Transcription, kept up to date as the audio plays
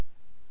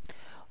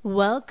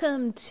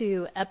Welcome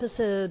to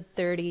episode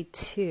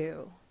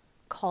 32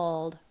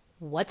 called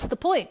What's the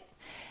Point?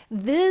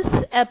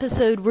 This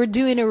episode we're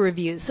doing a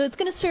review, so it's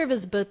going to serve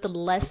as both the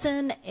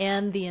lesson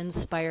and the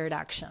inspired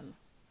action.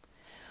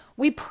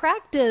 We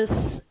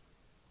practice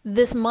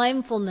this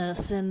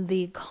mindfulness in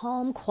the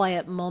calm,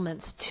 quiet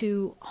moments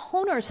to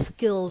hone our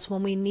skills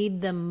when we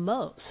need them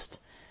most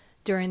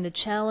during the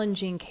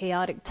challenging,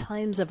 chaotic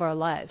times of our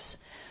lives.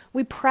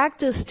 We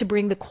practice to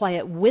bring the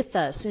quiet with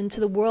us into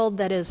the world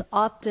that is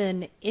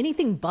often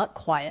anything but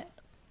quiet.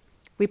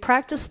 We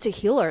practice to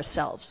heal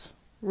ourselves,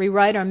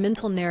 rewrite our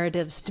mental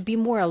narratives to be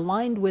more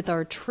aligned with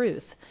our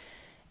truth,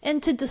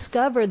 and to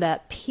discover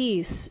that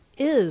peace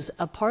is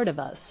a part of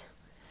us.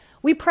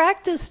 We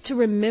practice to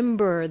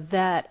remember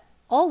that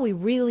all we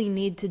really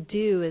need to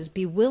do is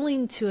be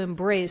willing to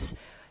embrace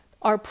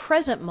our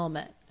present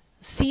moment,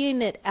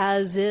 seeing it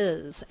as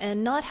is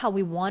and not how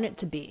we want it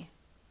to be,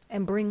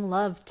 and bring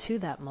love to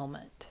that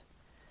moment.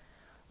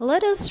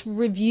 Let us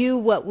review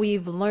what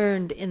we've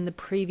learned in the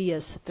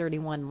previous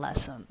 31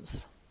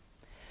 lessons.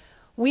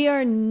 We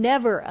are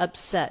never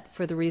upset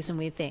for the reason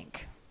we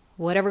think.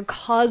 Whatever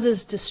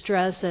causes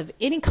distress of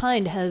any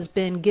kind has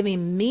been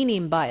given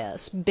meaning by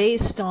us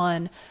based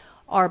on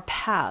our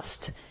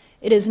past.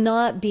 It is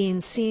not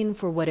being seen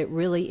for what it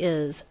really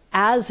is,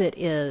 as it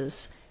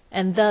is,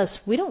 and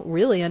thus we don't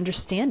really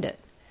understand it.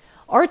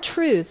 Our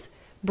truth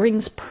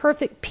brings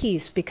perfect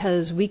peace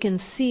because we can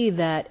see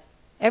that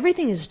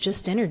everything is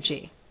just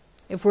energy.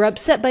 If we're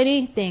upset by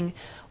anything,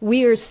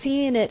 we are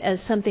seeing it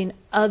as something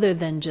other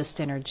than just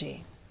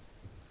energy.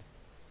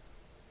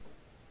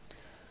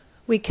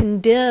 We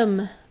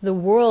condemn the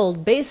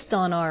world based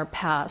on our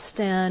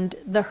past and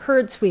the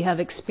hurts we have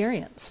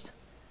experienced.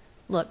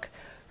 Look,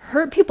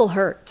 hurt people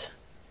hurt.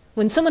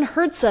 When someone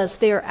hurts us,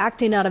 they are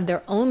acting out of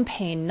their own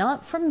pain,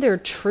 not from their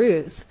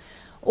truth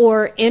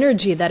or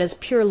energy that is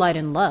pure light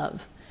and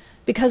love.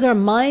 Because our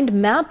mind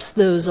maps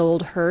those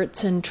old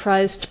hurts and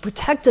tries to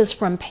protect us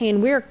from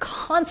pain, we are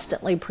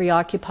constantly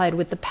preoccupied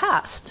with the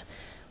past,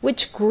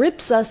 which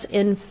grips us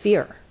in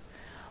fear.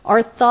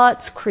 Our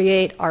thoughts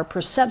create our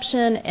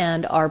perception,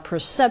 and our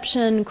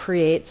perception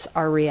creates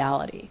our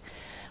reality.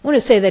 I want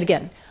to say that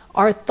again.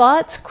 Our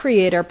thoughts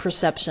create our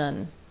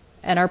perception,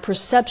 and our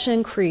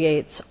perception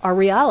creates our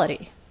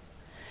reality.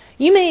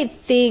 You may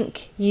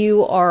think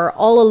you are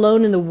all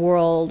alone in the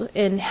world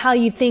in how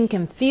you think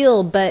and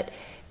feel, but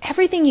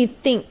everything you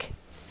think,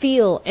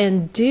 feel,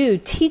 and do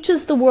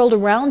teaches the world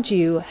around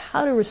you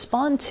how to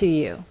respond to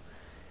you.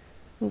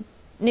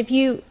 And if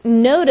you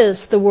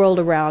notice the world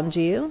around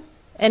you,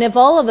 and if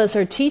all of us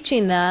are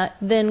teaching that,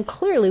 then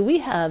clearly we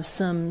have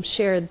some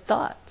shared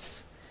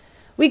thoughts.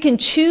 We can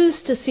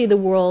choose to see the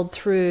world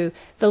through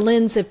the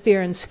lens of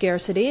fear and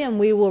scarcity, and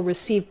we will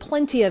receive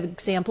plenty of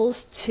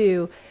examples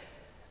to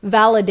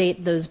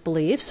validate those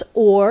beliefs,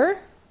 or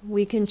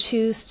we can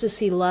choose to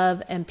see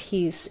love and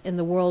peace in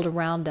the world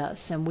around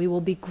us, and we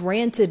will be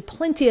granted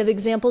plenty of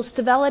examples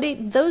to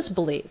validate those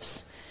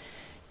beliefs.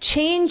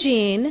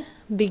 Changing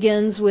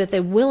begins with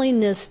a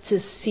willingness to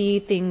see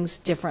things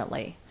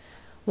differently.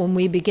 When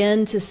we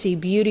begin to see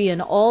beauty in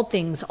all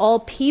things, all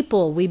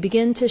people, we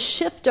begin to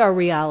shift our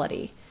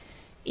reality.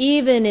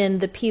 Even in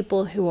the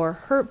people who are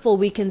hurtful,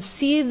 we can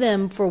see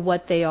them for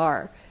what they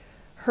are.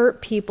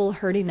 Hurt people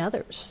hurting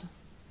others.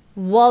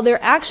 While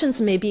their actions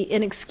may be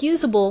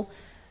inexcusable,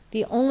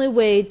 the only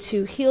way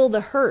to heal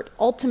the hurt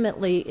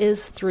ultimately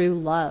is through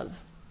love.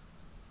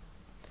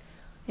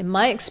 In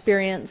my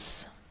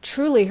experience,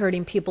 truly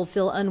hurting people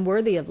feel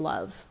unworthy of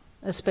love,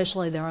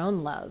 especially their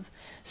own love.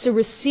 So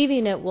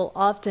receiving it will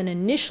often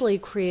initially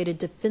create a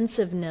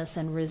defensiveness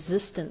and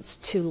resistance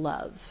to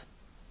love.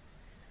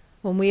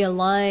 When we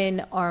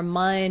align our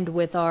mind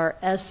with our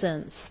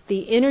essence,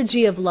 the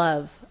energy of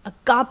love,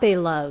 agape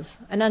love,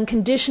 an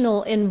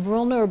unconditional,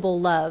 invulnerable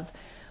love,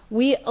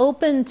 we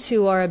open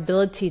to our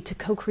ability to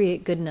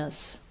co-create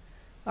goodness.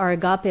 Our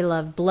agape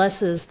love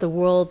blesses the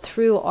world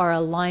through our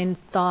aligned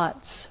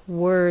thoughts,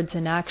 words,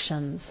 and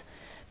actions.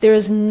 There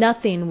is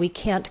nothing we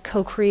can't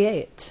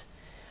co-create.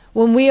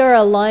 When we are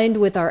aligned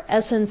with our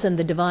essence and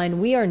the divine,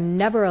 we are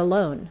never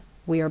alone.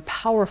 We are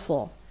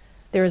powerful.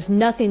 There is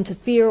nothing to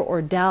fear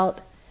or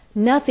doubt.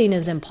 Nothing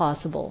is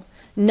impossible.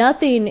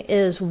 Nothing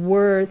is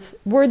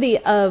worthy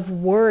of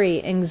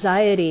worry,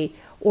 anxiety,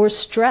 or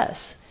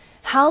stress.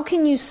 How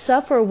can you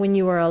suffer when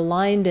you are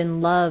aligned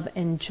in love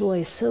and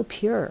joy so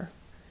pure?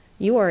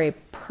 You are a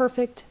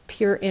perfect,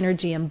 pure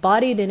energy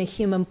embodied in a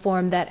human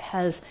form that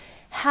has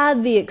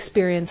had the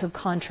experience of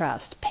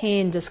contrast,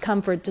 pain,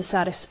 discomfort,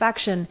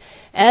 dissatisfaction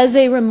as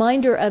a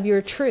reminder of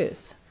your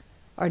truth.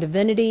 Our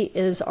divinity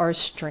is our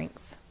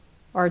strength.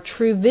 Our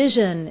true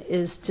vision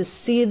is to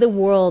see the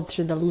world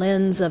through the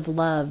lens of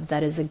love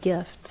that is a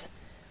gift.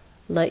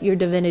 Let your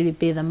divinity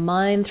be the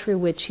mind through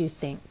which you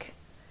think.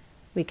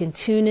 We can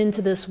tune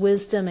into this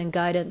wisdom and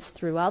guidance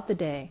throughout the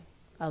day,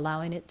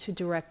 allowing it to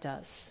direct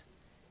us.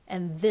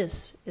 And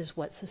this is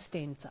what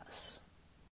sustains us.